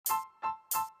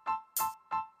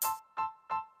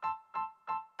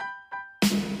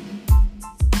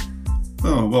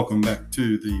Well, welcome back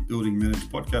to the Building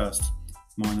Managed podcast.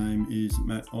 My name is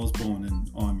Matt Osborne and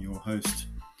I'm your host.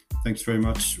 Thanks very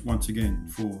much once again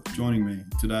for joining me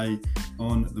today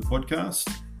on the podcast.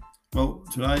 Well,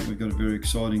 today we've got a very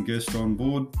exciting guest on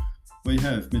board. We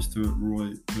have Mr.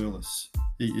 Roy Perlis.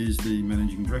 He is the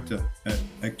Managing Director at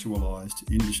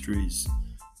Actualised Industries.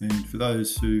 And for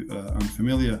those who are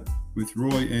unfamiliar with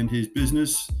Roy and his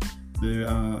business, they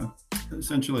are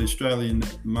essentially Australian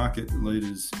market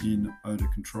leaders in odour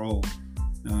control.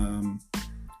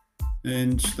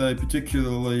 And they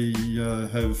particularly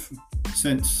have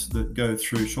scents that go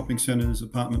through shopping centres,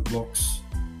 apartment blocks,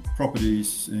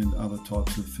 properties and other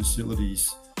types of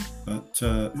facilities. But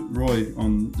Roy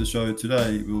on the show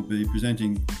today will be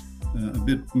presenting a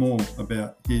bit more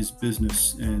about his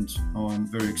business, and I'm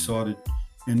very excited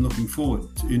and looking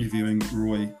forward to interviewing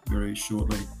Roy very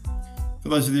shortly. For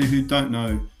those of you who don't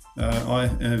know, I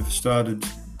have started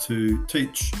to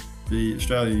teach the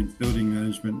Australian Building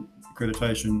Management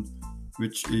Accreditation,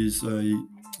 which is a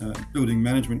building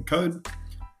management code,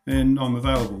 and I'm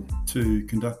available to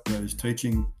conduct those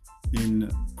teaching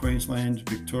in Queensland,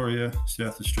 Victoria,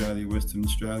 South Australia, Western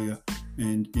Australia,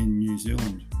 and in New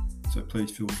Zealand. So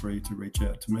please feel free to reach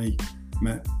out to me,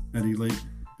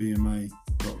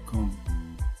 matt@elitebma.com.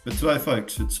 But today,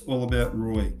 folks, it's all about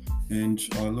Roy, and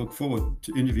I look forward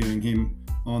to interviewing him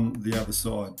on the other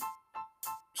side.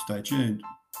 Stay tuned.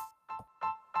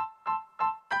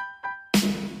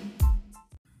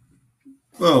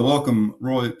 Well, welcome,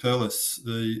 Roy Perlis,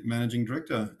 the Managing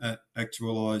Director at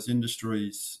Actualised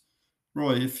Industries.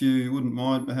 Roy, if you wouldn't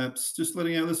mind perhaps just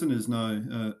letting our listeners know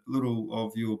a little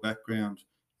of your background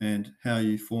and how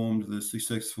you formed the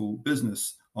successful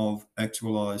business of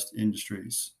Actualised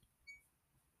Industries.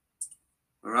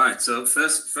 All right. So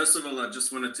first of all, I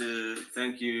just wanted to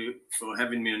thank you for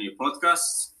having me on your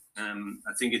podcast.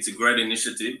 I think it's a great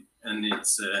initiative, and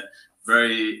it's a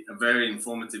very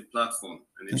informative platform,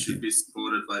 and it should be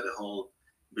supported by the whole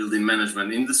building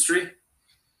management industry.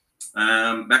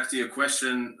 Back to your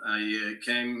question, I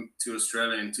came to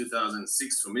Australia in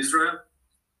 2006 from Israel.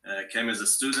 Came as a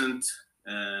student,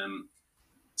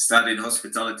 studied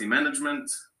hospitality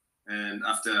management, and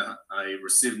after I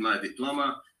received my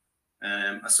diploma,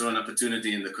 I saw an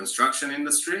opportunity in the construction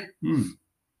industry,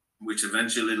 which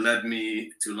eventually led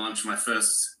me to launch my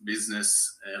first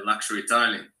business, luxury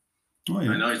tiling. Oh,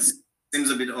 yeah. I know it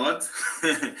seems a bit odd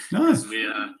because we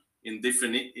are in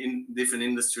different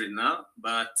industry now,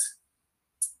 but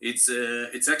it's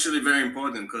actually very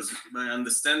important, because by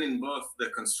understanding both the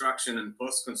construction and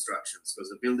post-constructions, because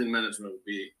the building management will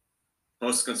be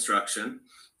post-construction,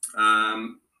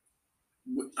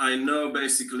 I know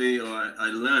basically, or I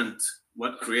learned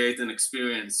what create an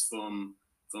experience from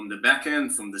the back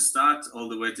end, from the start all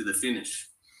the way to the finish,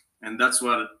 and that's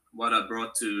what I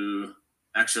brought to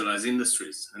Actualised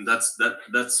Industries, and that's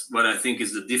what I think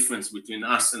is the difference between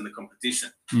us and the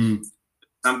competition.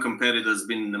 Some competitors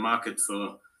been in the market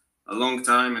for a long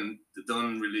time and they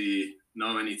don't really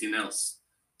know anything else.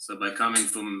 So by coming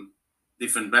from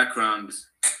different backgrounds,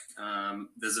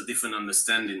 there's a different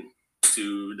understanding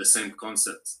to the same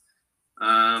concept.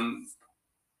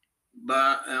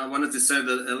 But I wanted to say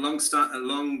that a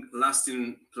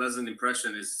long-lasting, pleasant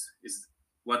impression is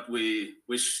what we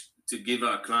wish to give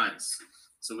our clients.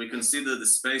 So we consider the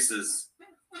spaces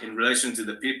in relation to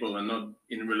the people and not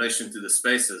in relation to the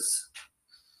spaces.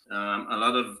 A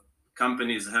lot of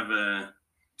companies have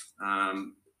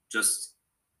just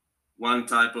one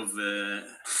type of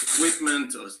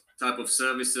equipment or type of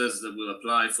services that will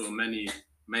apply for many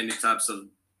types of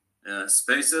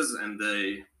spaces, and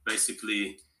they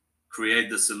basically create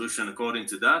the solution according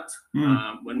to that.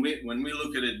 When we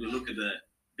look at it, we look at the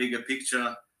bigger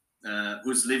picture,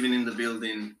 who's living in the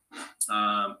building,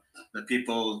 the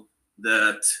people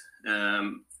that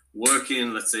work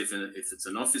in, let's say if it's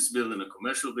an office building, a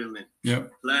commercial building,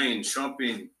 playing,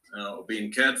 shopping, or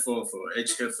being cared for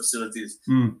aged care facilities.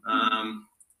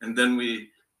 And then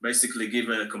we basically give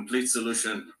a complete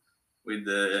solution with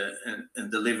and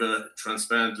deliver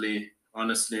transparently,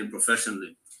 honestly, and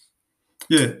professionally.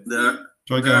 There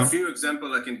are a few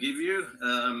examples I can give you,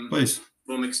 please,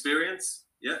 from experience.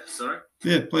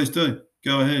 Please do.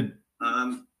 Go ahead.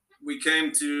 We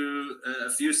came to a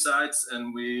few sites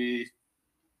and we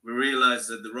realized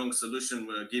that the wrong solution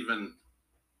were given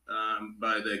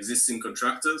by the existing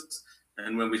contractors.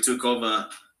 And when we took over,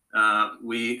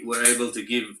 we were able to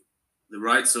give the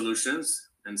right solutions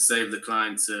and save the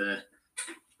clients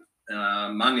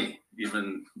money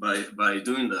even by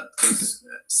doing that. Because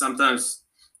sometimes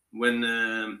when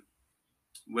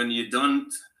you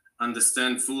don't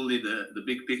understand fully the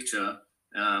big picture,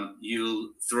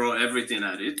 you'll throw everything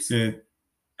at it.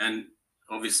 and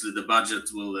obviously the budget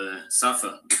will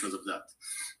suffer because of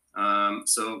that.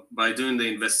 So by doing the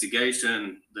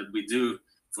investigation that we do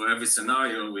for every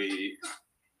scenario, we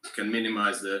can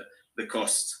minimize the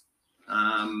cost.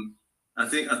 I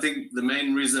think the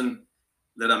main reason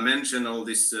that I mention all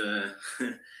this,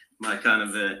 my kind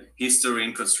of history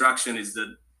in construction, is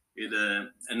that it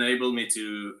enabled me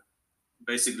to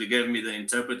basically gave me the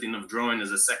interpreting of drawing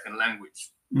as a second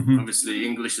language. Mm-hmm. Obviously,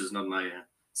 English is not my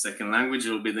second language.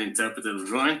 It will be the interpreter of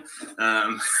drawing.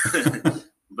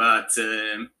 But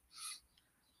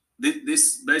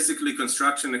this basically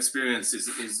construction experience is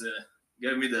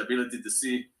gave me the ability to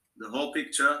see the whole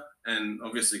picture and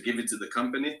obviously give it to the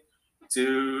company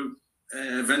to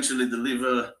eventually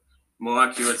deliver more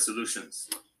accurate solutions.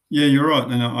 Yeah, you're right.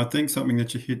 And I think something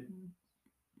that you hit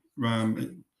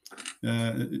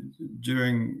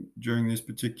during this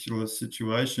particular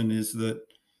situation is that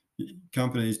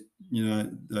companies,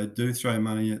 they do throw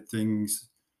money at things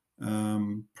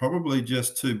probably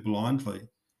just too blindly.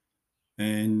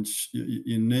 And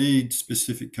you need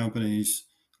specific companies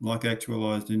like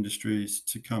Actualized Industries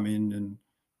to come in and,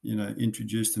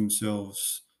 introduce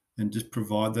themselves and just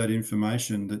provide that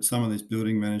information that some of these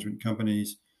building management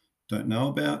companies don't know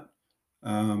about,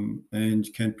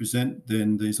 and can present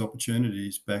then these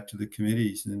opportunities back to the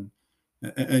committees.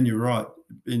 And you're right.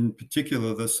 In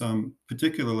particular,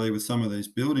 particularly with some of these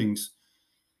buildings.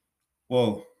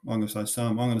 Well, I'm going to say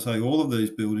some. I'm going to say all of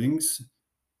these buildings.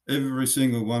 Every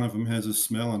single one of them has a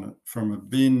smell in it. From a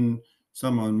bin,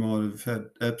 someone might have had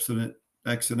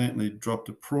accidentally dropped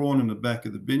a prawn in the back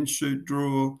of the bin chute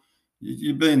drawer.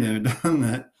 You've been there, done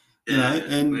that,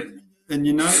 and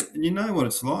you know what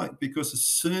it's like, because as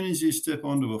soon as you step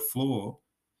onto a floor,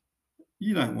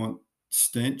 you don't want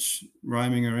stench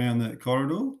roaming around that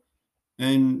corridor.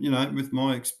 And with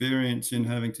my experience in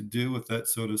having to deal with that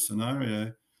sort of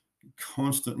scenario,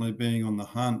 constantly being on the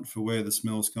hunt for where the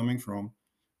smell's coming from.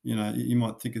 You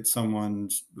might think it's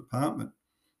someone's apartment.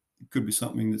 It could be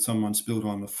something that someone spilled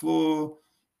on the floor.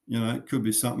 It could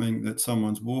be something that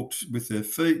someone's walked with their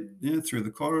feet through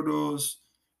the corridors.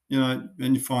 And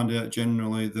you find out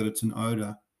generally that it's an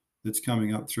odor that's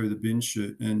coming up through the bin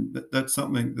chute. And that's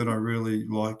something that I really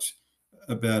liked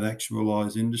about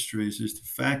Actualized Industries, is the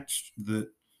fact that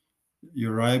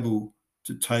you're able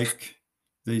to take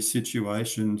these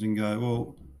situations and go,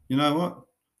 well, you know what?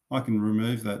 I can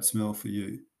remove that smell for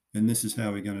you, and this is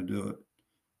how we're going to do it.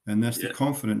 And that's the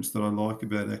confidence that I like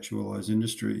about Actualized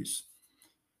Industries.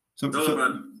 So it's all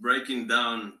about breaking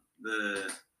down the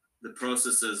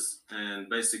processes and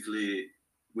basically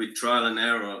with trial and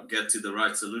error get to the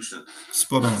right solution.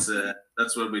 Spot on.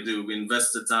 That's what we do. We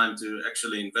invest the time to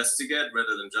actually investigate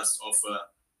rather than just offer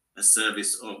a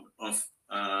service of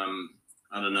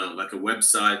I don't know, like a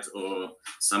website or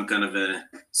some kind of a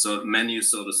menu,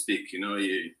 so to speak.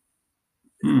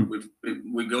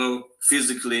 We go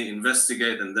physically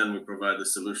investigate and then we provide the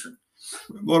solution.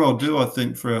 What I'll do, I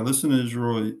think, for our listeners,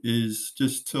 Roy, is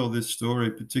just tell this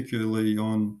story, particularly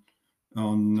on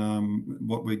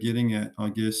what we're getting at, I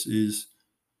guess, is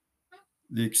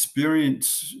the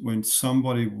experience when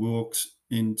somebody walks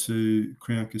into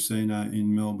Crown Casino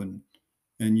in Melbourne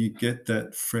and you get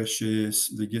that fresh air,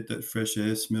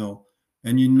 smell,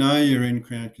 and you're in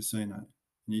Crown Casino,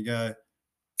 and you go,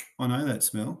 I know that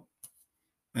smell.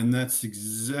 And that's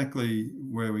exactly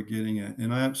where we're getting at.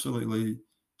 And I absolutely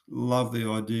love the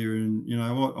idea. And you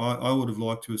know what? I would have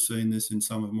liked to have seen this in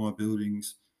some of my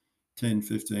buildings 10,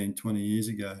 15, 20 years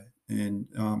ago. And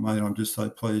mate, I'm just so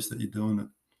pleased that you're doing it.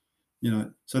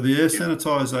 So the air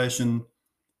sanitisation,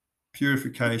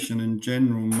 purification and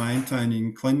general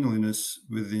maintaining cleanliness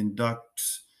within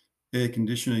ducts, air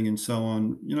conditioning and so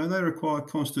on, they require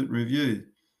constant review.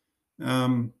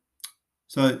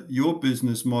 So your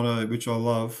business motto, which I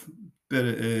love,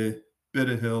 better air,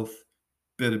 better health,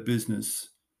 better business,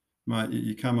 mate,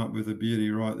 you come up with a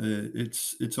beauty right there.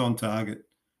 It's on target.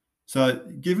 So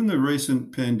given the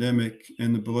recent pandemic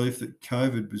and the belief that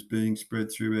COVID was being spread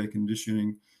through air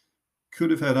conditioning could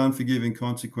have had unforgiving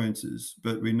consequences,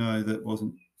 but we know that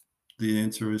wasn't the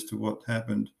answer as to what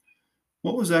happened.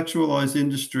 What was Actualized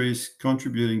Industries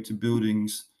contributing to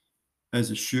buildings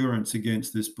as assurance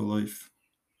against this belief?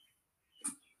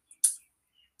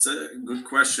 It's a good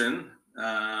question.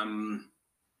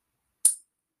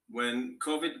 When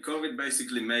COVID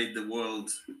basically made the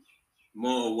world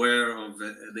more aware of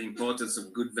the importance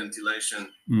of good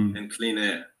ventilation and clean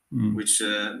air, which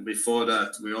before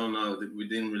that, we all know that we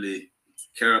didn't really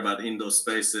care about indoor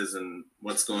spaces and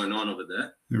what's going on over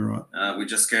there. You're right. We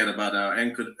just cared about our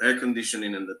air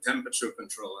conditioning and the temperature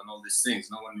control and all these things.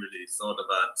 No one really thought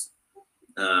about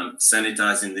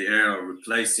sanitizing the air or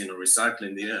replacing or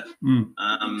recycling the air.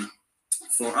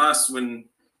 For us, when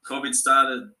COVID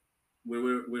started, we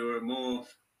were more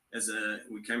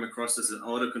we came across as an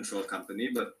odor control company,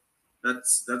 but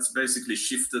that's basically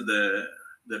shifted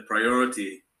the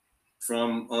priority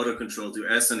from odor control to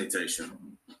air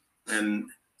sanitation, and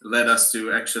led us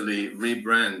to actually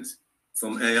rebrand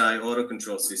from AI Odor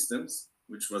Control Systems,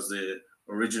 which was the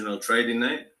original trading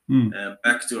name,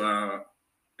 back to our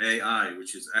AI,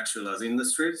 which is Actualize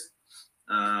Industries,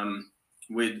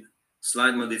 with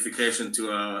slight modification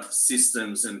to our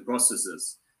systems and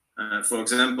processes. For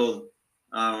example,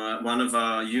 one of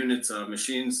our units, our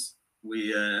machines,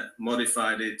 we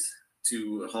modified it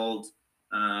to hold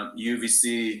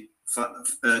UVC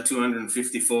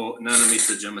 254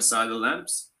 nanometer germicidal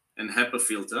lamps and HEPA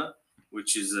filter,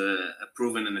 which is a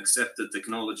proven and accepted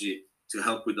technology to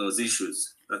help with those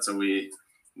issues. That's how we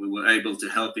were able to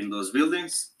help in those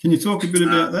buildings. Can you talk a bit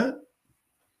about that?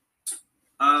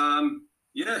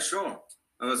 Yeah, sure.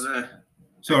 I was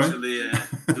actually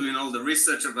doing all the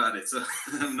research about it, so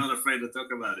I'm not afraid to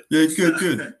talk about it. Yeah,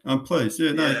 good. I'm pleased.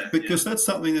 Because that's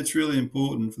something that's really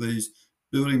important for these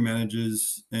building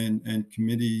managers and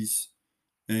committees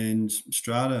and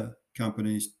strata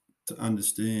companies to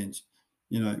understand.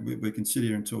 We can sit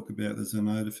here and talk about there's an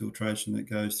odor filtration that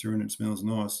goes through and it smells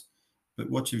nice, but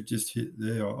what you've just hit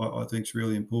there, I think is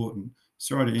really important.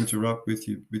 Sorry to interrupt with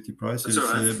your process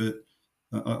there, but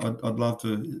I'd love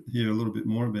to hear a little bit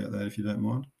more about that if you don't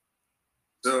mind.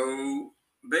 So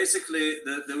basically,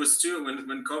 there was two.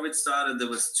 When COVID started, there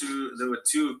were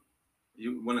two.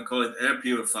 You want to call it air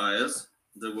purifiers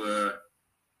that were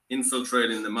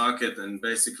infiltrating the market and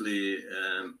basically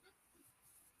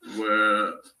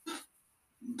were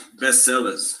best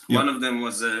sellers. Yep. One of them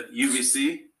was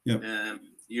UVC, yep.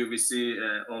 UVC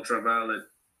ultraviolet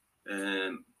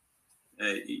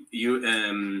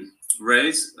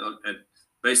rays.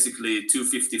 Basically,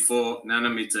 254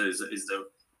 nanometers is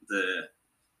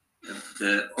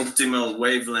the optimal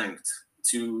wavelength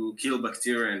to kill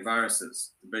bacteria and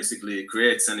viruses, to basically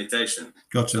create sanitation.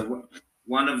 Gotcha. So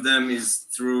one of them is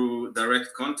through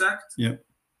direct contact,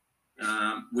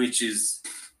 which is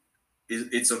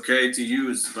it's okay to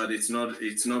use, but it's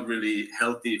not really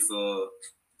healthy for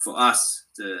us,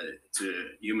 to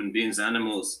human beings,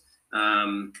 animals,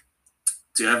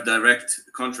 to have direct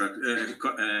contact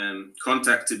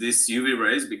to these UV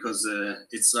rays, because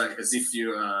it's like as if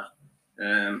you are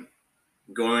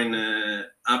going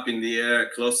up in the air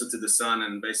closer to the sun,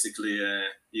 and basically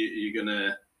you're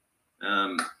gonna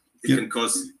it can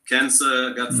cause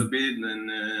cancer, God forbid, and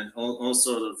all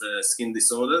sort of skin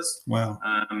disorders. Wow.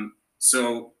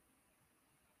 So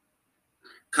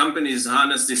companies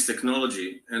harness this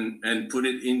technology and put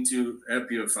it into air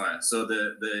purifier. So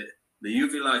the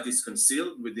UV light is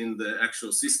concealed within the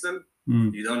actual system.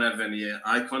 You don't have any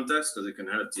eye contacts because it can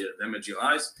damage your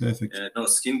eyes. Perfect. No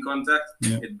skin contact.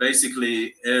 Yep. It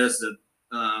basically airs that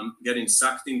getting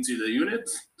sucked into the unit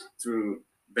through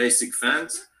basic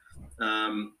fans,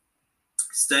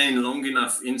 staying long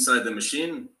enough inside the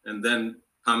machine, and then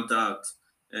pumped out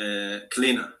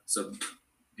cleaner. So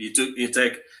you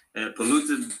take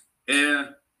polluted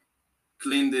air,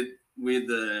 cleaned it with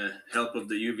the help of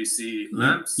the UVC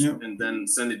lamps, and then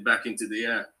send it back into the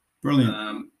air.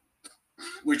 Brilliant.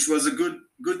 Which was a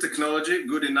good technology,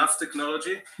 good enough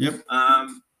technology. Yep.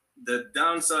 The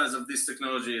downside of this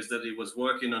technology is that it was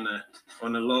working on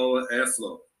a lower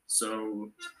airflow.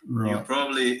 So you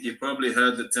probably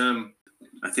heard the term.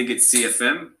 I think it's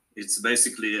CFM. It's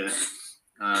basically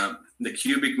the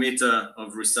cubic meter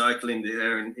of recycling the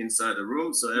air inside a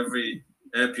room. So every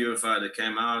air purifier that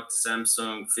came out,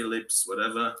 Samsung, Philips,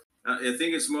 whatever. I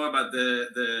think it's more about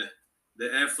the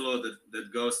airflow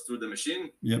that goes through the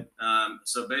machine. Yep.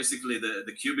 So basically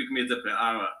the cubic meter per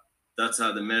hour, that's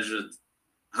how they measured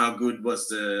how good was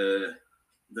the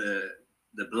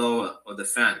blower or the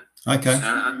fan. Okay.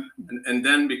 And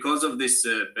then because of this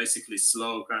basically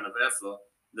slow kind of airflow,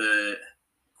 they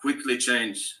quickly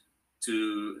changed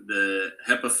to the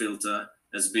HEPA filter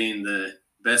as being the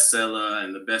best seller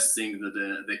and the best thing that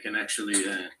they can actually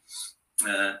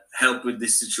help with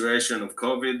this situation of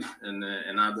COVID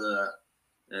and other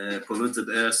polluted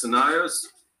air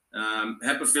scenarios.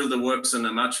 HEPA filter works on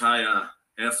a much higher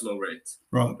airflow rate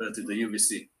compared to the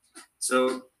UVC.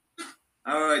 So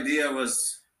our idea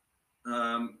was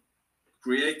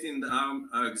creating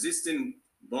our existing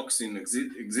boxing,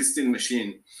 existing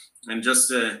machine, and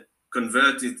just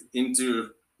convert it into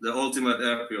the ultimate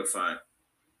air purifier.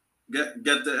 Get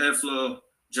the airflow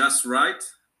just right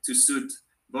to suit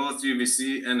both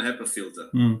UVC and HEPA filter,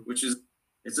 which is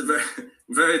it's a very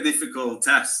very difficult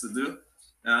task to do.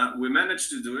 We managed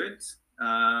to do it,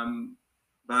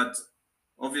 but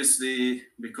obviously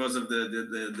because of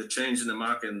the change in the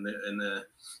market and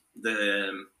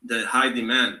the high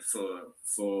demand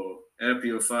for air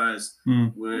purifiers,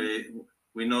 we're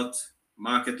not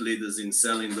market leaders in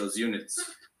selling those units.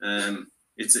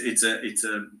 It's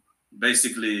a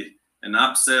basically an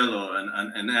upsell or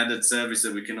an added service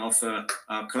that we can offer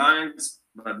our clients,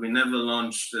 but we never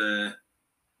launched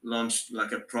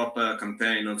like a proper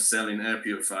campaign of selling air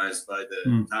purifiers by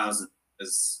the thousand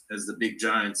as the big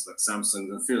giants like Samsung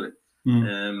and Philips.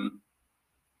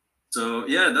 So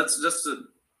yeah, that's just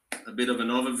a bit of an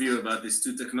overview about these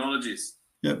two technologies.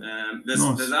 Yep. There's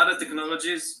other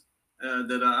technologies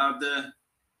that are out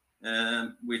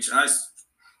there, which I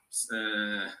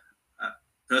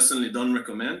personally don't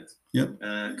recommend. Yep.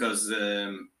 Because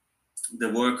they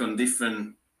work on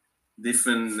different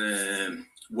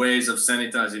ways of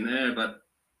sanitizing air, but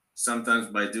sometimes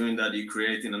by doing that you're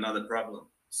creating another problem.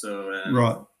 So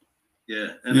right.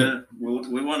 Yeah, and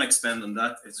we won't expand on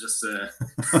that. It's just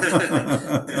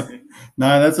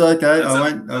no, that's okay.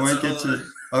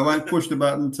 I won't push the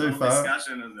button too far.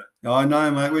 Discussion on that. I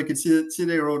know, mate. We could sit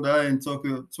here all day and talk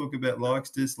about likes,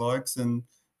 dislikes, and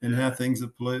how things are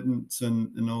pollutants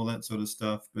and all that sort of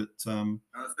stuff. But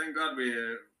thank God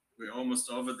we're almost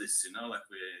over this. Like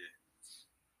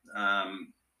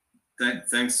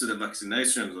thanks to the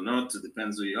vaccinations or not, it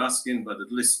depends who you're asking, but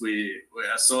at least we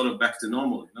are sort of back to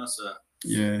normal, So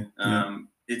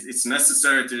it's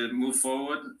necessary to move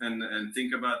forward and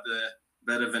think about the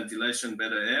better ventilation,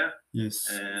 better air. Yes.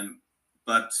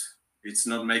 But it's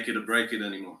not make it or break it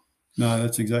anymore. No,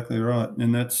 that's exactly right.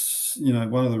 And that's,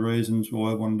 one of the reasons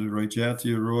why I wanted to reach out to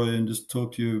you, Roy, and just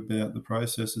talk to you about the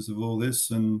processes of all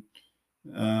this and,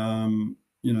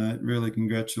 really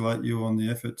congratulate you on the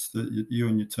efforts that you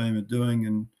and your team are doing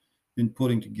and in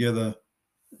putting together,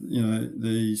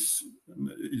 these.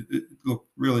 Look,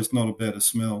 really, it's not about a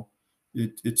smell.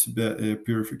 It's about air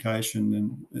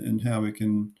purification and how we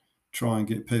can try and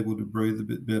get people to breathe a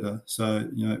bit better. So,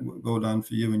 well done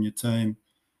for you and your team.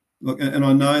 Look, and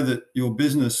I know that your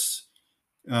business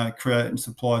create and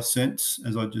supply scents,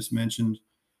 as I just mentioned,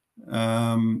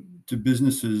 to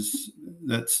businesses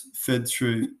that's fed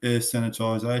through air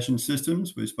sanitisation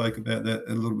systems. We spoke about that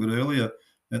a little bit earlier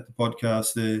at the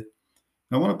podcast there.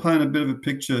 I want to paint a bit of a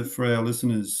picture for our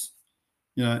listeners,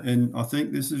 and I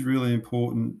think this is really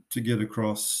important to get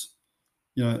across.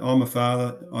 I'm a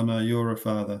father. I know you're a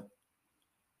father.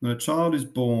 When a child is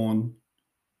born,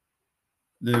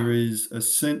 there is a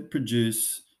scent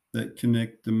produced that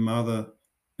connect the mother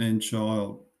and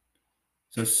child.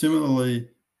 So similarly,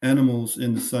 animals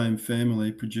in the same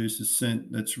family produce a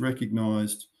scent that's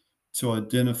recognised to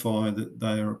identify that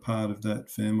they are a part of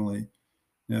that family.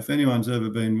 Now, if anyone's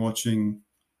ever been watching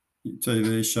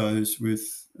TV shows with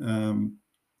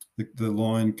the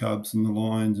lion cubs and the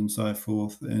lions and so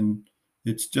forth, and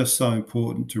it's just so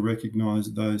important to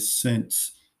recognise those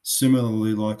scents.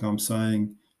 Similarly, like I'm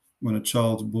saying, when a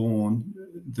child's born,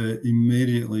 they're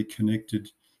immediately connected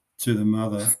to the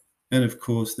mother and, of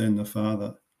course, then the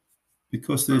father.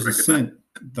 Because there's a scent,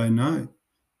 they know.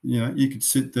 You could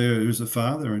sit there as a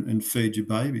father and feed your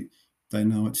baby. They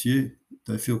know it's you.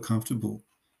 They feel comfortable.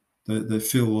 They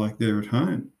feel like they're at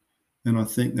home. And I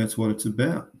think that's what it's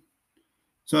about.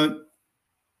 So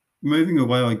moving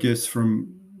away, I guess,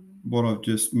 from what I've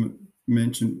just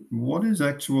mentioned, what is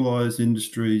Actualize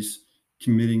Industries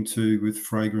committing to with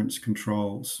fragrance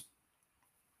controls?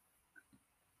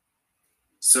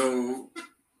 So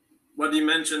what you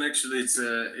mentioned, actually,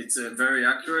 it's very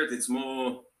accurate. It's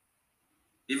more,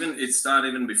 it started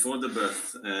even before the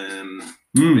birth. I've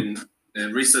been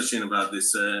researching about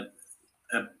this. A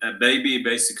baby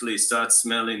basically starts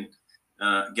smelling,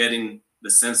 getting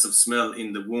the sense of smell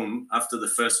in the womb after the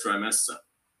first trimester.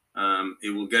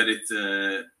 It will get it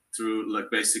through,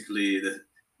 like, basically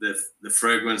the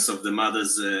fragrance of the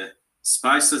mother's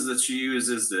spices that she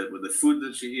uses, with the food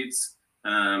that she eats.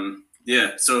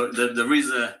 So there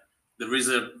is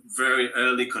a very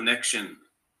early connection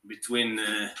between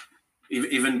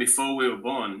even before we were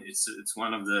born. It's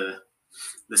one of the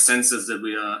senses that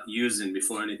we are using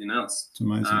before anything else. It's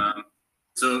amazing.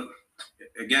 So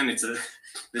again,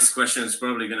 this question is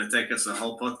probably going to take us a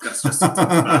whole podcast just to talk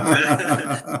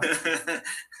about it.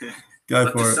 Go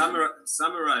but for it. To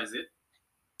summarize it,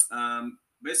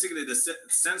 basically the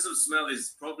sense of smell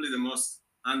is probably the most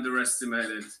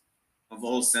underestimated of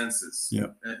all senses. Yeah.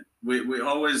 We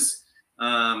always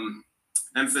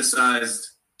emphasized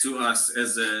to us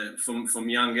from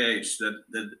young age that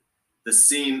the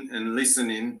seeing and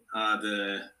listening are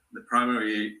the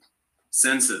primary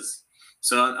senses.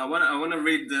 So I want to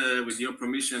read, with your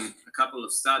permission, a couple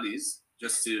of studies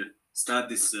just to start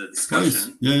this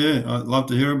discussion. Please. Yeah. I'd love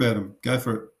to hear about them. Go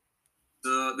for it.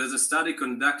 So there's a study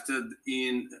conducted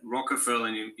in Rockefeller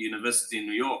University in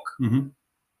New York,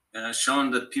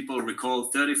 shown that people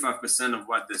recall 35% of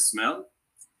what they smell,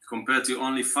 compared to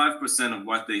only 5% of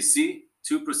what they see,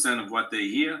 2% of what they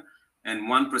hear, and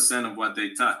 1% of what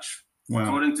they touch. Wow.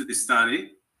 According to this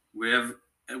study,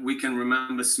 we can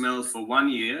remember smell for 1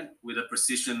 year with a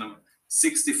precision of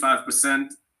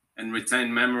 65% and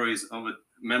retain memory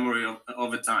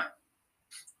over time.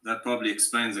 That probably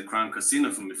explains the Crown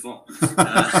Casino from before.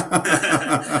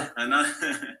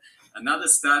 Another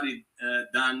study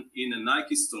done in a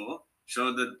Nike store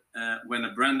showed that when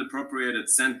a brand-appropriated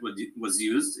scent was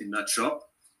used in that shop,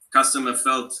 customer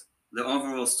felt the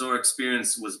overall store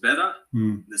experience was better,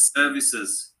 the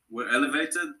services were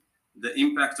elevated, the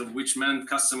impact of which meant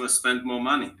customers spent more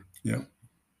money. Yeah.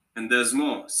 And there's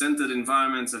more. Scented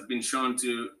environments have been shown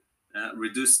to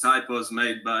reduce typos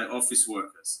made by office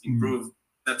workers, improve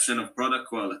perception of product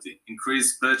quality,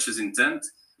 increase purchase intent,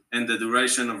 and the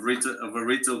duration of a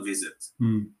retail visit,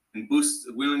 and boost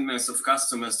the willingness of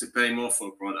customers to pay more for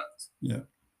a product. Yeah.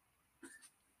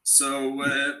 So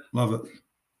love it.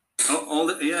 All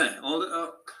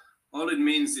it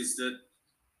means is that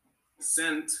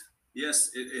scent, yes,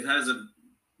 it has a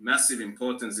massive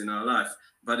importance in our life,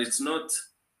 but it's not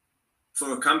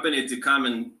for a company to come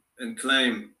and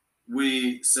claim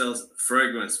we sell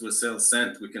fragrance, we sell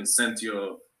scent, we can scent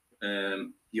your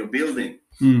building.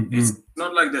 It's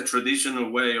not like the traditional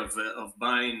way of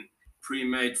buying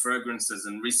pre-made fragrances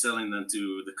and reselling them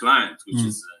to the client, which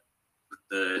is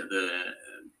the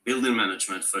building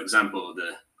management, for example,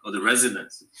 or the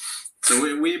residents.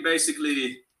 So we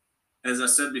basically, as I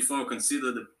said before,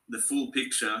 consider the full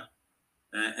picture,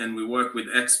 and we work with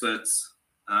experts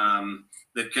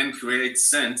that can create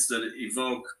scents that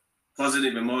evoke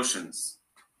positive emotions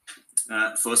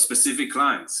for specific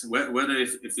clients, whether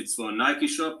if it's for a Nike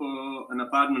shop or an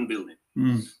apartment building.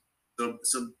 So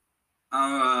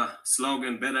our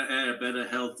slogan, better air, better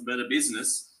health, better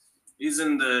business,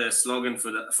 isn't the slogan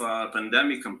for our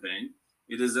pandemic campaign.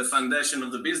 It is the foundation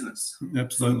of the business.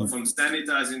 Absolutely. From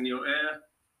sanitizing your air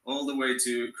all the way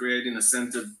to creating a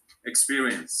scented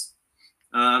experience.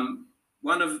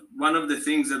 One of the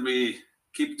things that we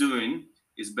keep doing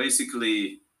is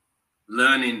basically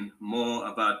learning more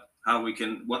about how we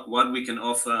can what we can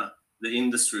offer the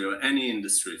industry, or any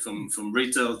industry, from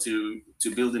retail to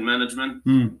building management,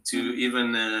 to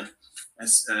even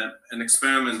as an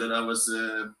experiment that I was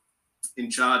in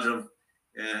charge of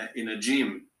in a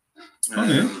gym.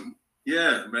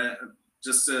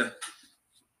 Just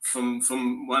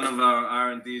from one of our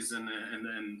R&Ds and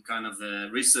kind of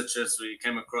researchers, we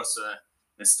came across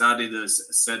a study that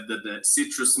said that the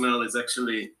citrus smell is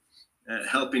actually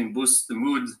helping boost the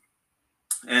mood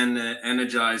and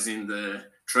energizing the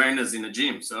trainers in the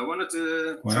gym. So I wanted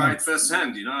to try it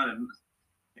firsthand.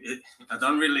 I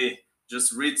don't really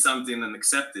just read something and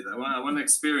accept it. I want to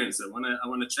experience it. I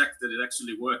want to check that it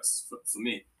actually works for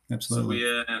me. Absolutely.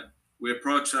 So we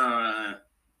approach our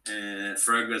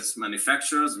fragrance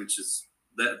manufacturers, which is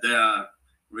they are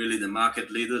really the market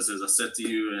leaders, as I said to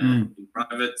you in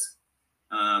private.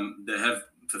 They have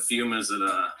perfumers that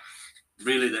are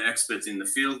really the experts in the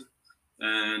field,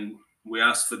 and we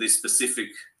asked for this specific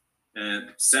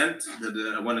scent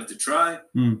that I wanted to try.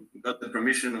 We got the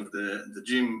permission of the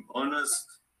gym owners,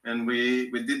 and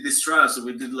we did this trial. So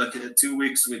we did like 2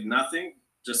 weeks with nothing,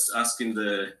 just asking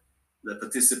the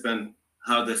participant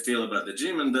how they feel about the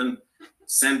gym, and then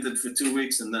scented for 2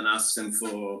 weeks, and then asked them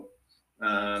for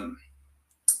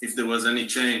if there was any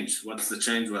change, what the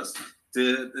change was.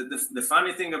 The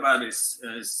funny thing about this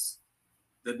is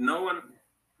that no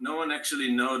one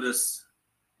actually noticed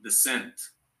the scent.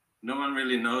 No one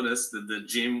really noticed that the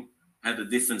gym had a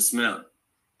different smell,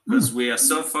 because we are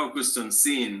so focused on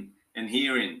seeing and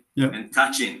hearing and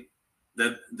touching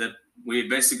that we're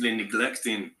basically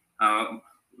neglecting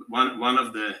one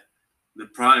of the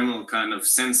primal kind of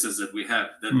senses that we have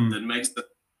that makes us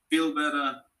feel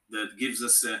better, that gives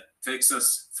us,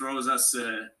 throws us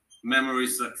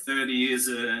memories like 30 years,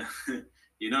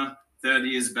 30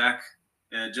 years back,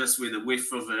 just with a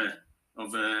whiff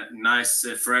of a nice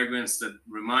fragrance that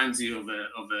reminds you of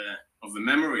a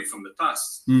memory from the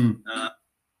past.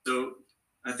 So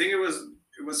I think it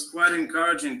was quite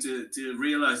encouraging to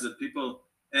realize that people,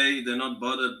 they're not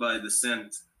bothered by the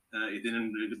scent. It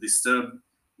didn't really disturb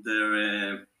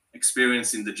their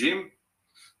experience in the gym,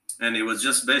 and it was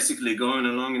just basically going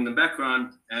along in the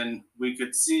background, and we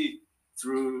could see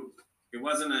through. It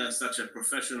wasn't such a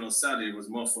professional study. It was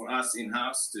more for us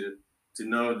in-house to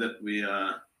know that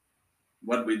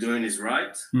what we're doing is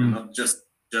right, and not just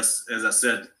as I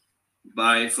said,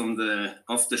 buy from the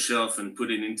off the shelf and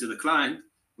put it into the client.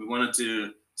 We wanted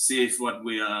to see if what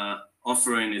we are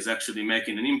offering is actually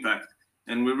making an impact,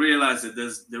 and we realized that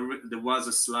there was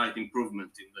a slight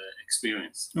improvement in the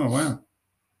experience. Oh wow!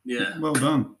 Yeah, well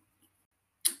done.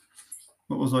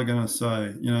 What was I going to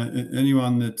say? You know,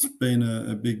 anyone that's been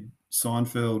a big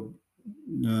Seinfeld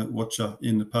watcher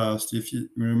in the past, if you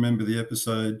remember the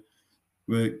episode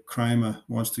where Kramer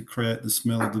wants to create the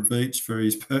smell of the beach for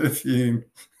his perfume.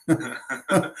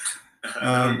 I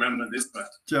don't remember this part.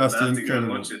 Just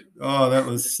incredible. Oh, that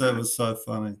was so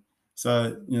funny.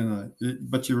 So, you know,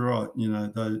 but you're right, you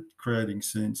know, though creating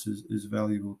sense is a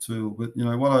valuable tool. But, you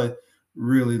know, what I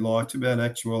really liked about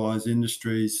Actualize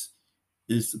Industries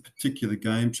is the particular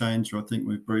game changer. I think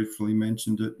we've briefly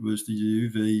mentioned it, was the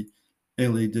UV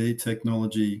LED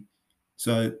technology.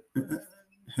 So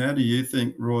how do you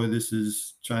think, Roy, this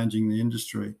is changing the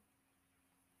industry?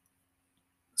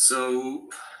 So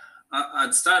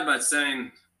I'd start by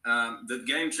saying that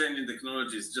game-changing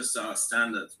technology is just our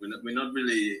standard. We're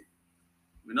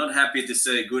not happy to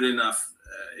say good enough.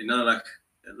 You know, like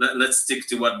let's stick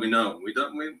to what we know. We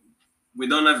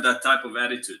don't have that type of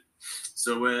attitude.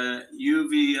 So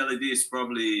UV LED is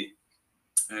probably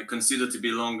considered to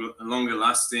be longer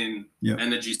lasting,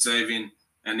 energy saving,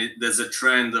 and there's a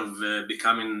trend of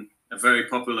becoming a very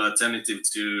popular alternative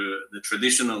to the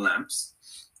traditional lamps.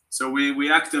 So we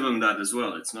acted on that as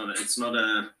well.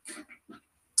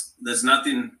 There's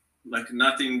nothing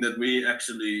that we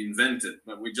actually invented,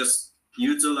 but we're just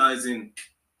utilizing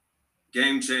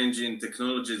game-changing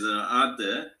technologies that are out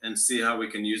there and see how we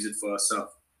can use it for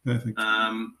ourselves. Perfect.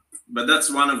 But that's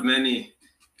one of many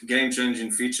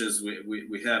game-changing features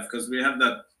we have, because we have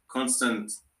that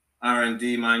constant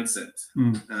R&D mindset.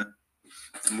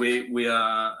 We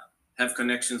have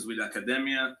connections with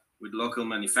academia, with local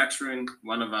manufacturing.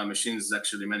 One of our machines is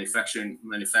actually manufactured in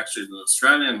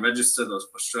Australia and registered as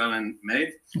Australian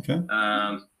made. Okay.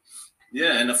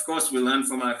 And of course we learn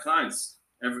from our clients.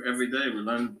 Every day we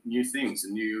learn new things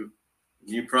and new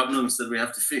problems that we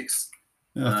have to fix.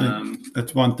 Yeah, I think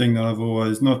that's one thing that I've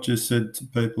always not just said to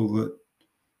people that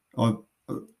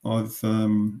I've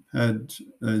had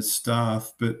as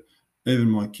staff, but even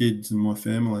my kids and my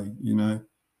family, you know,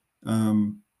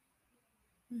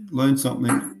 learn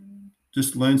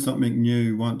something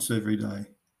new once every day.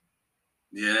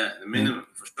 Yeah, the minimum,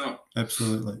 for sure.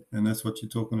 Absolutely. And that's what you're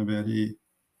talking about here.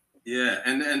 Yeah,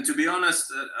 and to be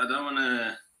honest, I don't want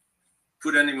to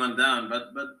put anyone down,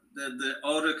 but the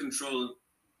auto control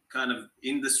kind of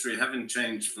industry haven't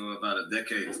changed for about a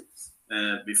decade.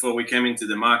 Before we came into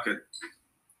the market,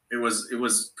 it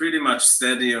was pretty much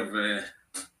steady of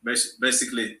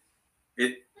basically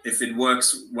if it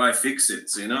works, why fix it,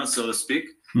 you know, so to speak.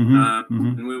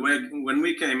 And when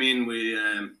we came in, we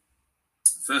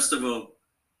first of all,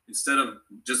 instead of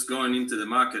just going into the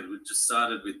market, we just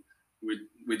started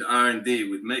with R&D,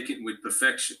 with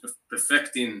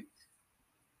perfecting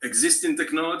existing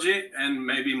technology and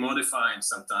maybe modifying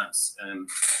sometimes.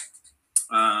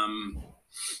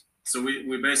 So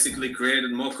we basically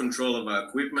created more control of our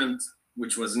equipment,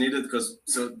 which was needed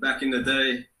so back in the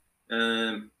day,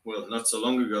 well, not so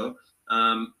long ago,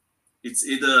 it's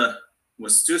either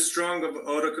was too strong of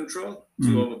auto control,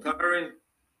 too overpowering,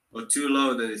 or too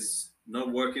low that it's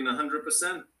not working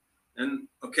 100%, and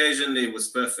occasionally it was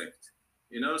perfect,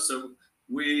 you know. So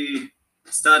we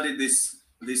studied this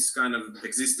kind of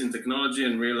existing technology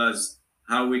and realized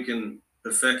how we can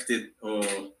perfect it or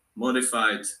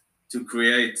modify it to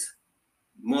create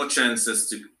more chances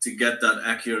to get that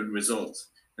accurate result.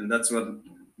 And that's what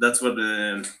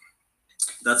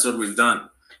we've done.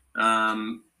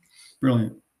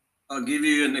 Brilliant. I'll give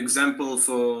you an example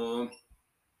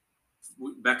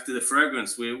back to the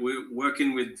fragrance. We're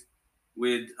working with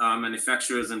our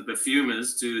manufacturers and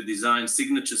perfumers to design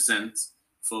signature scents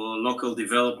for local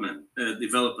developers.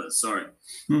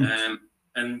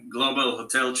 And global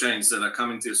hotel chains that are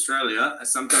coming to Australia.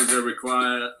 Sometimes they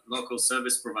require local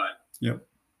service provider. Yep.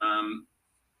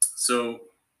 So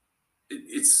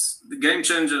it's the game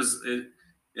changers.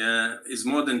 Is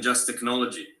more than just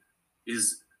technology.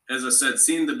 Is, as I said,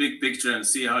 seeing the big picture and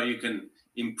see how you can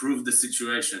improve the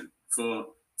situation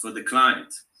for the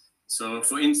client. So,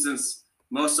 for instance,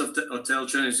 most of the hotel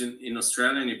chains in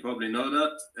Australia, and you probably know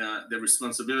that, the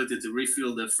responsibility to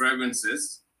refill the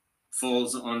fragrances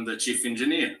falls on the chief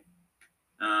engineer.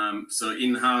 So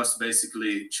in-house,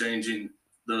 basically changing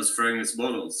those fragrance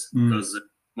bottles because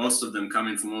most of them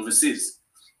coming from overseas.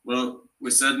 Well,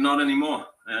 we said not anymore.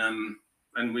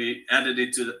 And we added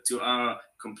it to our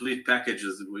complete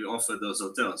packages that we offer those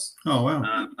hotels. Oh,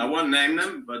 wow. I won't name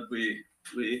them, but we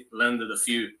landed a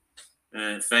few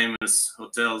famous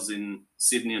hotels in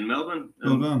Sydney and Melbourne.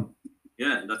 Well done.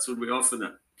 Yeah, that's what we offer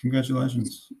them.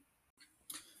 Congratulations.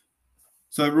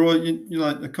 So, Roy, you know,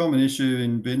 a common issue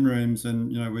in bin rooms,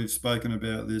 and, you know, we've spoken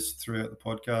about this throughout the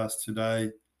podcast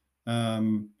today,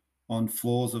 on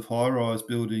floors of high-rise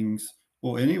buildings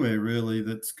or anywhere really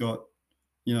that's got,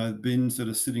 you know, bins that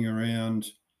are sitting around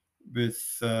with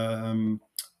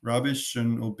rubbish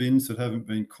or bins that haven't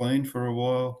been cleaned for a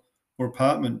while, or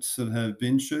apartments that have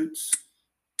bin chutes.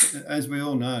 As we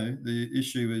all know, the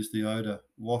issue is the odour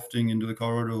wafting into the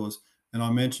corridors. And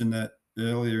I mentioned that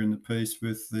earlier in the piece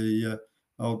with the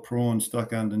old prawn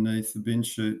stuck underneath the bin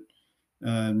chute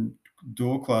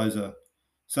door closer.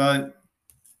 So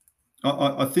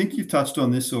I think you've touched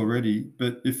on this already,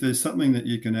 but if there's something that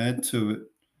you can add to it,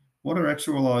 what are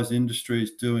Actualise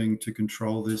Industries doing to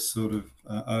control this sort of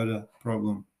odour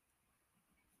problem?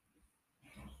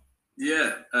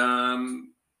 Yeah,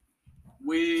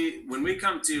 when we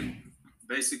come to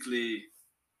basically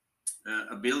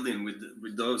a building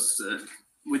with those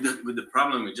with the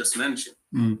problem we just mentioned,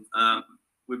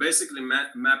 we basically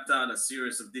mapped out a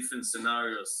series of different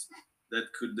scenarios that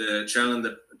could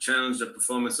challenge the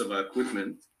performance of our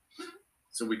equipment.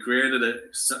 So we created a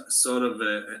sort of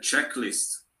a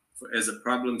checklist as a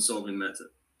problem-solving method.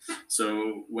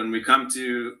 So when we come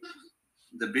to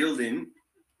the building,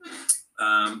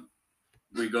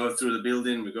 we go through the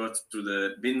building, we go through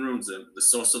the bin rooms, the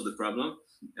source of the problem,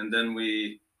 and then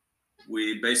we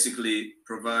basically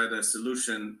provide a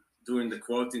solution during the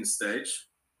quoting stage,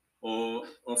 or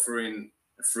offering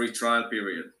a free trial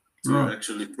period to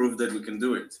actually prove that we can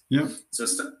do it. Yeah.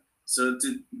 So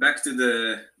back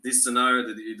to this scenario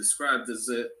that you described,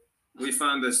 is we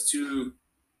found there's two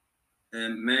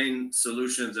main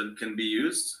solutions that can be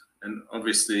used, and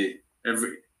obviously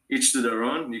each to their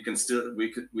own.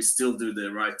 We still do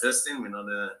the right testing. We're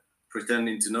not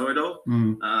pretending to know it all.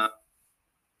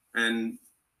 And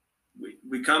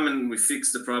we come and we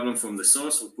fix the problem from the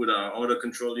source. We put our auto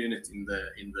control unit in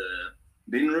the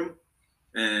bin room,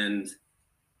 and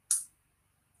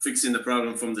fixing the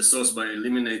problem from the source by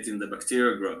eliminating the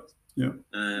bacteria growth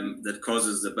that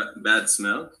causes the bad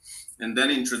smell. And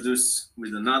then introduce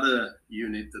with another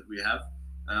unit that we have,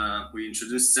 we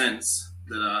introduce scents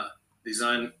that are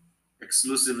designed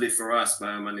exclusively for us by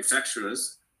our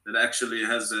manufacturers, that actually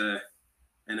has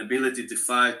an ability to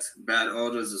fight bad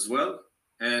odors as well,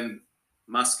 and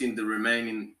masking the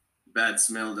remaining bad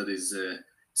smell that is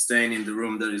staying in the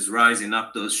room, that is rising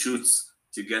up those chutes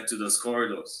to get to those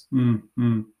corridors.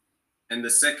 And the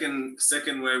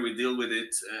second way we deal with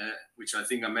it, which I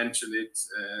think I mentioned it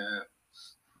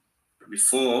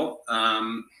before,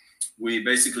 we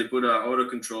basically put our auto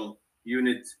control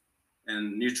unit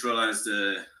and neutralize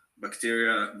the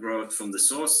bacteria growth from the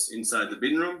source inside the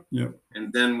bin room.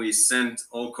 And then we send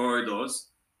all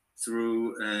corridors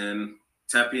through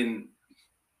tapping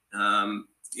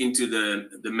into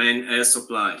the main air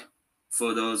supply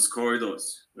for those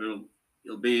corridors.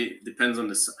 It'll be, depends on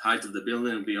the height of the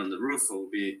building, it'll be on the roof, or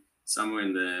it'll be somewhere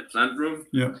in the plant room.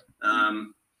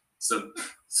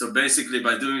 So basically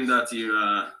by doing that,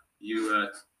 you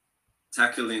are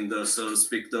tackling those, so to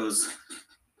speak, those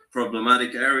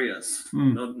problematic areas,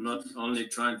 not only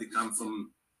trying to come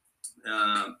from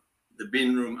the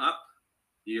bin room up.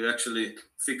 You actually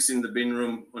fixing the bin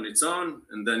room on its own,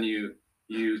 and then you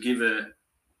give a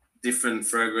different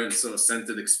fragrance or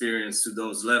scented experience to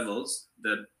those levels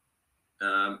that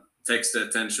takes the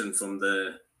attention from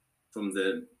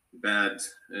the bad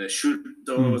chute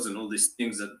doors and all these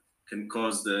things that can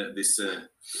cause this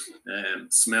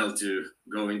smell to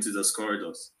go into those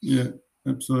corridors. Yeah,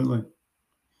 absolutely.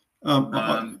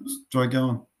 Try go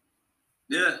on.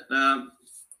 Yeah.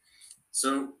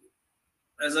 So,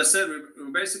 as I said,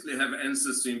 we basically have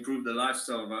answers to improve the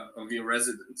lifestyle of your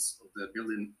residents, of the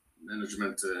building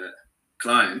management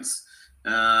clients.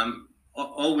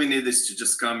 All we need is to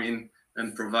just come in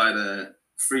and provide a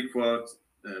free quote,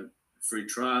 free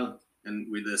trial, and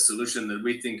with a solution that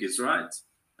we think is right.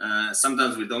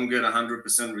 Sometimes we don't get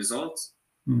 100% results,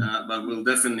 but we'll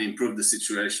definitely improve the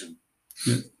situation.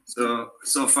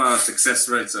 So far, success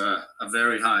rates are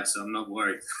very high, so I'm not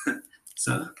worried.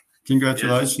 So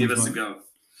congratulations. Give us a go.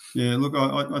 Yeah, look,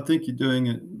 I think you're doing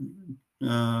it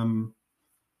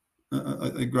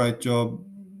a great job,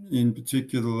 in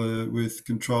particular with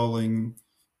controlling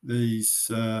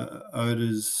these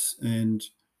odours and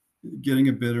getting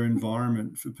a better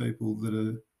environment for people that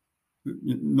are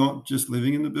not just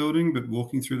living in the building, but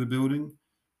walking through the building.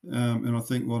 And I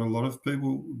think what a lot of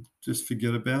people just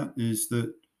forget about is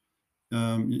that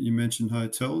You mentioned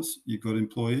hotels. You've got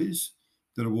employees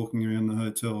that are walking around the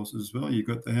hotels as well. You've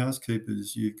got the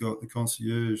housekeepers. You've got the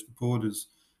concierge, the porters.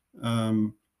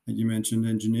 And you mentioned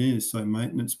engineers, so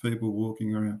maintenance people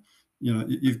walking around.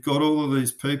 You've got all of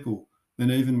these people,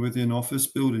 and even within office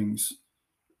buildings,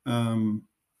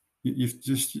 you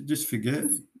just forget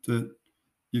that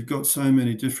you've got so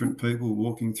many different people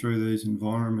walking through these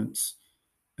environments,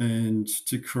 and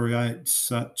to create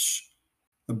such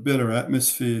a better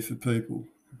atmosphere for people,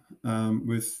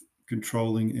 with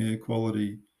controlling air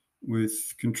quality,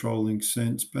 with controlling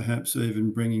scents, perhaps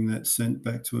even bringing that scent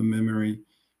back to a memory.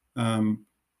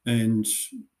 And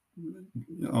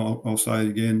I'll say it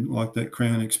again, like that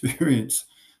Crown experience.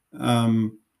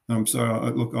 I'm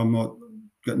sorry, look, I'm not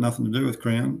got nothing to do with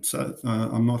Crown, so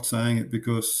I'm not saying it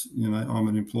because I'm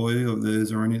an employee of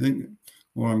theirs or anything,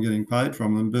 or I'm getting paid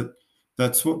from them. But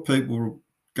that's what people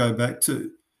go back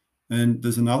to. And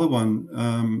there's another one,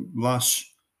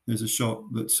 Lush. There's a shop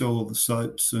that sell all the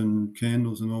soaps and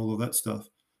candles and all of that stuff.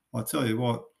 I tell you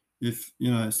what, if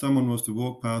someone was to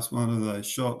walk past one of those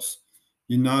shops,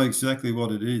 you know exactly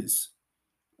what it is.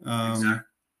 Exactly.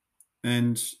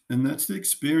 And that's the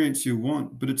experience you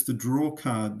want, but it's the draw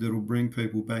card that'll bring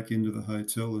people back into the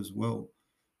hotel as well,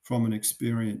 from an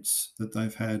experience that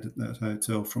they've had at that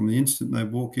hotel. From the instant they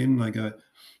walk in, they go,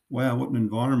 wow, what an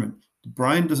environment. The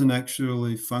brain doesn't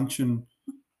actually function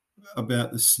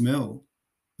about the smell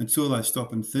until they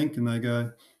stop and think, and they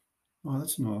go, oh,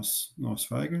 that's a nice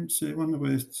fragrance. I wonder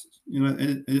where,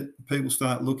 people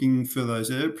start looking for those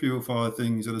air purifier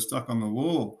things that are stuck on the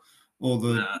wall, or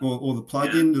the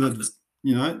plug-in to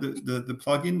the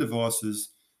plug-in devices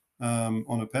on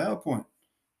a PowerPoint,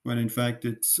 when in fact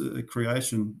it's a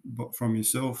creation from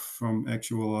yourself, from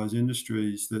Actualize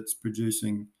Industries, that's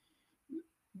producing,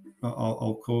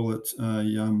 I'll call it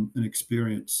an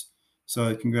experience.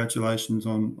 So congratulations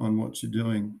on what you're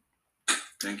doing.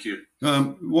 Thank you.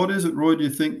 What is it, Roy, do you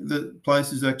think that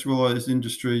places Actualize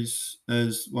Industries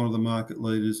as one of the market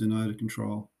leaders in odor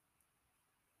control?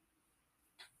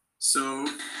 So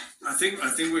I think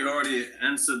we already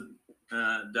answered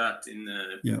that in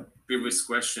the previous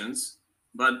questions,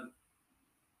 but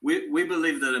we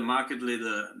believe that a market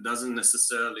leader doesn't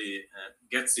necessarily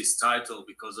get this title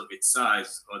because of its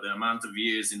size or the amount of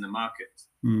years in the market.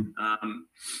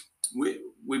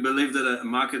 We believe that a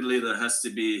market leader has to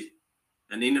be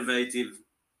an innovative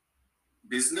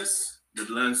business that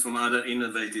learns from other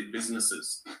innovative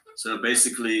businesses. So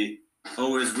basically,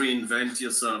 always reinvent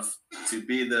yourself to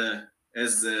be the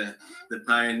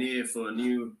pioneer for a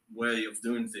new way of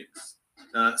doing things.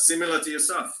 Similar to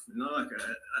yourself,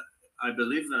 I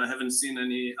believe that I haven't seen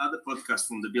any other podcast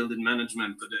from the building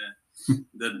management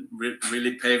that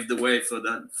really paved the way for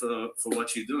that, for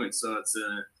what you're doing. So it's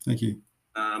thank you.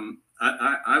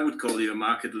 I would call you a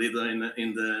market leader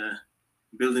in the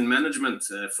building management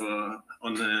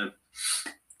on the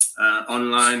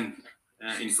online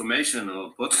information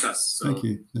or podcasts. So, thank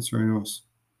you. That's very nice.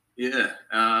 Yeah.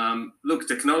 Look,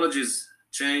 technologies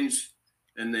change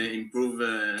and they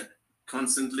improve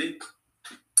constantly.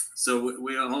 So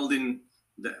we are holding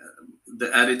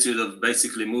the attitude of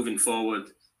basically moving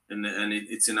forward, and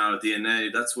it's in our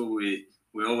DNA. That's where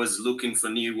we're always looking for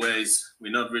new ways.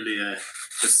 We're not really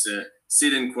just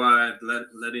sitting quiet,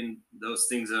 letting those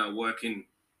things that are working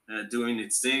doing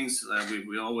its things.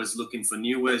 We're always looking for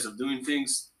new ways of doing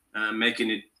things, making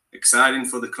it exciting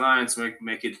for the clients,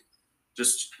 make it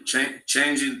just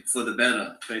change it for the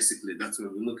better. Basically, that's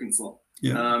what we're looking for.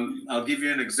 Yeah. I'll give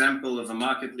you an example of a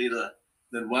market leader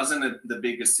that wasn't the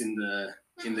biggest in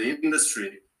the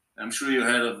industry. I'm sure you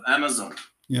heard of Amazon.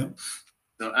 Yeah.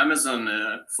 So Amazon,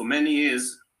 for many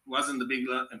years, wasn't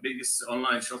the biggest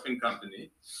online shopping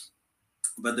company,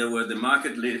 but they were the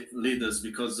market leaders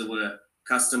because they were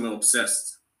customer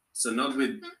obsessed. So not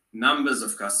with numbers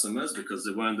of customers, because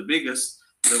they weren't the biggest,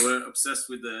 they were obsessed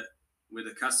with the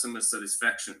customer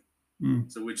satisfaction.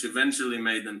 So which eventually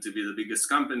made them to be the biggest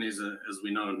companies, as we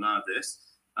know nowadays.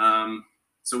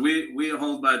 So we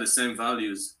hold by the same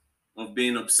values of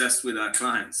being obsessed with our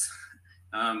clients.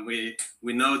 We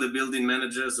know the building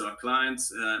managers or our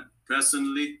clients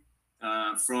personally,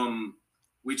 from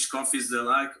which coffees they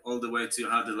like all the way to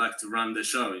how they like to run the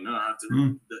show. How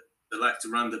they like to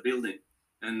run the building,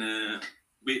 and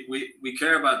we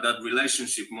care about that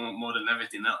relationship more than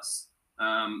everything else.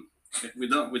 We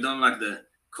don't like the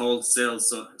cold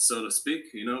sales, so to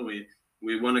speak.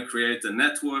 We want to create a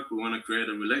network. We want to create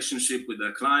a relationship with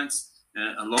our clients,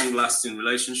 a long-lasting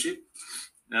relationship,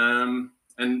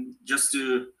 and just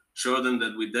to show them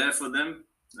that we're there for them,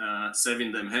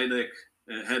 saving them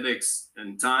headaches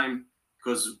and time,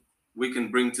 because we can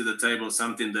bring to the table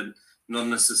something that not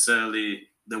necessarily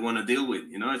they want to deal with.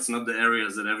 It's not the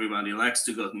areas that everybody likes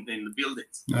to go in the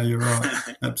buildings. No, you're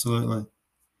right. Absolutely.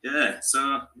 Yeah.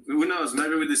 So who knows?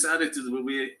 Maybe with this attitude, we'll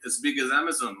be as big as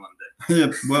Amazon one day.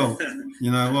 Yeah. Well,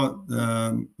 you know what?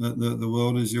 The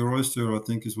world is your oyster, I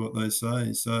think, is what they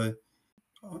say. So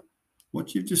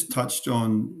what you've just touched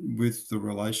on with the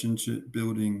relationship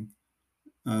building,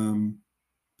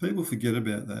 people forget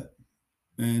about that.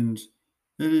 And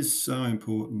it is so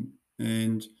important.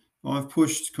 And I've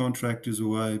pushed contractors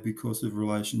away because of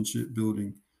relationship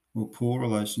building or poor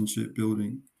relationship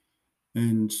building,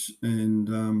 and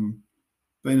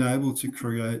been able to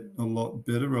create a lot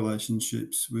better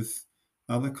relationships with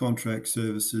other contract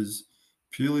services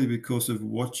purely because of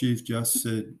what you've just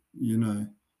said. You know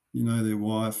their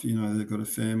wife, they've got a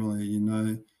family, you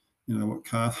know what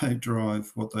car they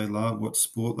drive, what they love, what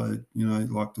sport they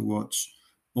like to watch.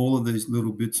 All of these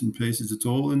little bits and pieces, it's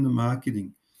all in the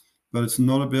marketing. But it's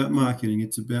not about marketing.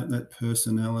 It's about that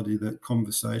personality, that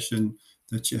conversation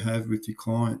that you have with your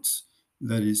clients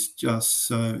that is just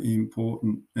so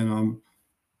important. And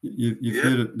you've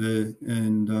heard it there.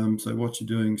 And so what you're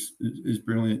doing is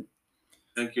brilliant.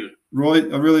 Thank you. Roy,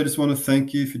 I really just want to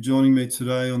thank you for joining me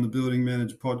today on the Building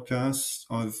Manager podcast.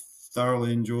 I've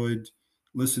thoroughly enjoyed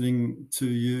listening to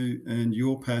you and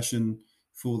your passion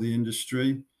for the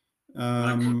industry.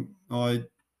 I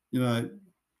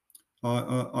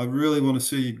really want to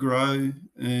see you grow,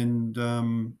 and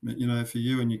for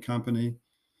you and your company.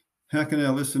 How can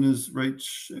our listeners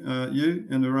reach you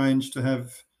and arrange to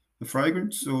have a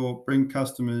fragrance or bring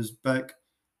customers back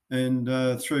and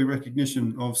through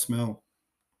recognition of smell?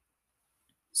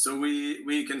 So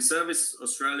we can service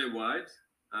Australia wide,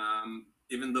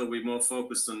 even though we're more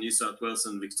focused on New South Wales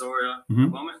and Victoria at the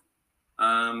moment.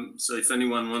 So if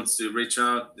anyone wants to reach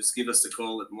out, just give us a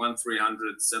call at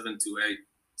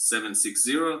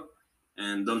 1300-728-760,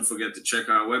 and don't forget to check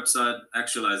our website,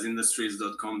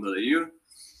 actualizeindustries.com.au.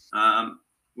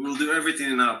 We will do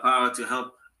everything in our power to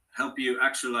help you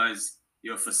actualize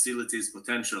your facility's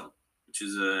potential, which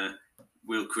is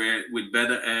we'll create with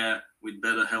better air, with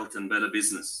better health, and better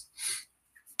business.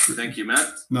 Thank you, Matt.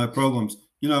 No problems.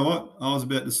 You know what? I was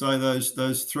about to say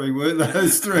those three words,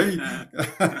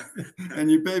 and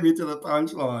you beat me to the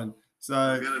punchline. So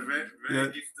I've got a very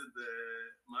gifted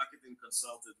marketing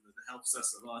consultant that helps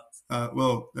us a lot.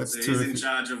 Well, that's so he's in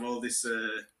charge of all this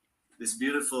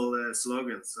beautiful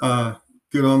slogans.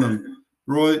 Good on them.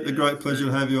 Roy, a great pleasure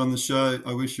to have you on the show.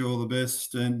 I wish you all the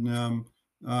best, and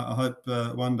I hope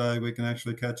one day we can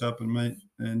actually catch up and meet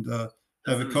and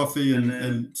have a coffee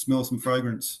and smell some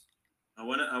fragrance. I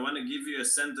want to give you a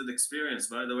scented experience.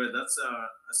 By the way, that's our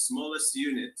smallest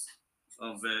unit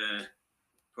of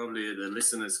probably the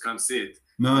listeners can't see it.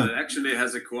 No, but it actually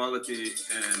has a quality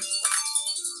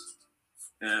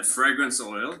fragrance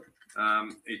oil.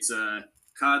 It's a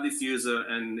car diffuser,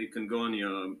 and it can go in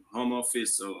your home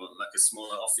office or like a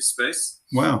smaller office space.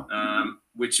 Wow.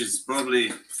 Which is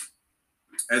probably,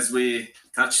 as we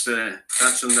touched on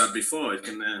that before, it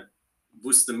can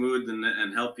boost the mood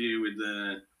and help you with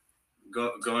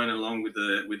going along with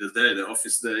the day, the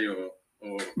office day, or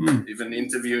even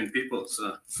interviewing people.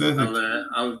 So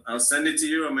I'll send it to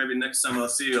you, or maybe next time I'll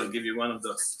see you, I'll give you one of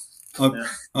those.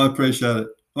 I appreciate it.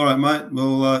 All right, mate.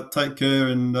 We'll take care,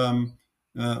 and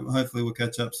hopefully we'll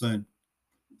catch up soon.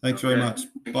 Thanks very much.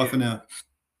 Bye for now.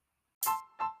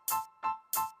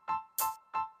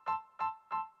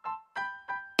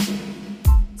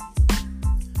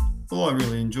 Well, I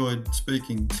really enjoyed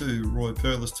speaking to Roy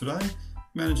Perlis today,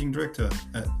 Managing Director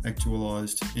at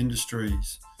Actualized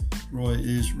Industries. Roy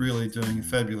is really doing a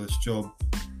fabulous job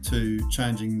to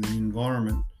changing the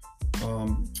environment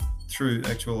through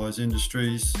Actualized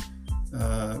Industries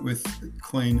with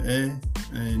clean air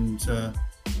and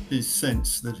his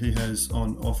sense that he has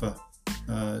on offer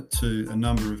to a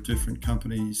number of different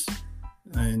companies.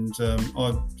 And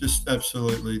I'm just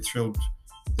absolutely thrilled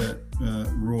that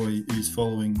Roy is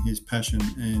following his passion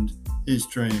and his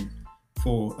dream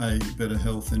for a better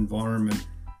health environment,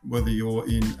 whether you're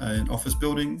in an office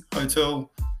building,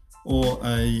 hotel, or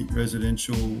a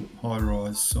residential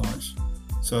high-rise site.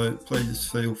 So please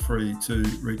feel free to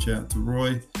reach out to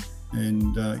Roy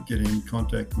and get in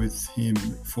contact with him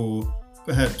for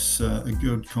perhaps a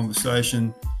good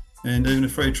conversation and even a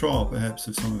free trial perhaps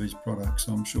of some of his products.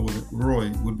 I'm sure that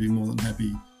Roy would be more than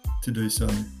happy to do so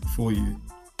for you.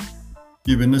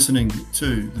 You've been listening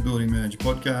to the Building Manager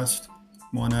Podcast.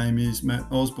 My name is Matt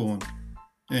Osborne,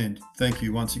 and thank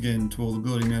you once again to all the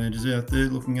building managers out there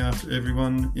looking after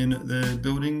everyone in their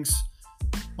buildings.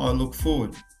 I look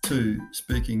forward to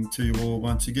speaking to you all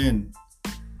once again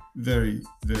very,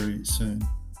 very soon.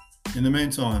 In the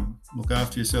meantime, look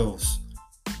after yourselves,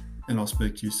 and I'll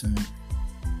speak to you soon.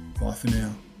 Bye for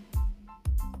now.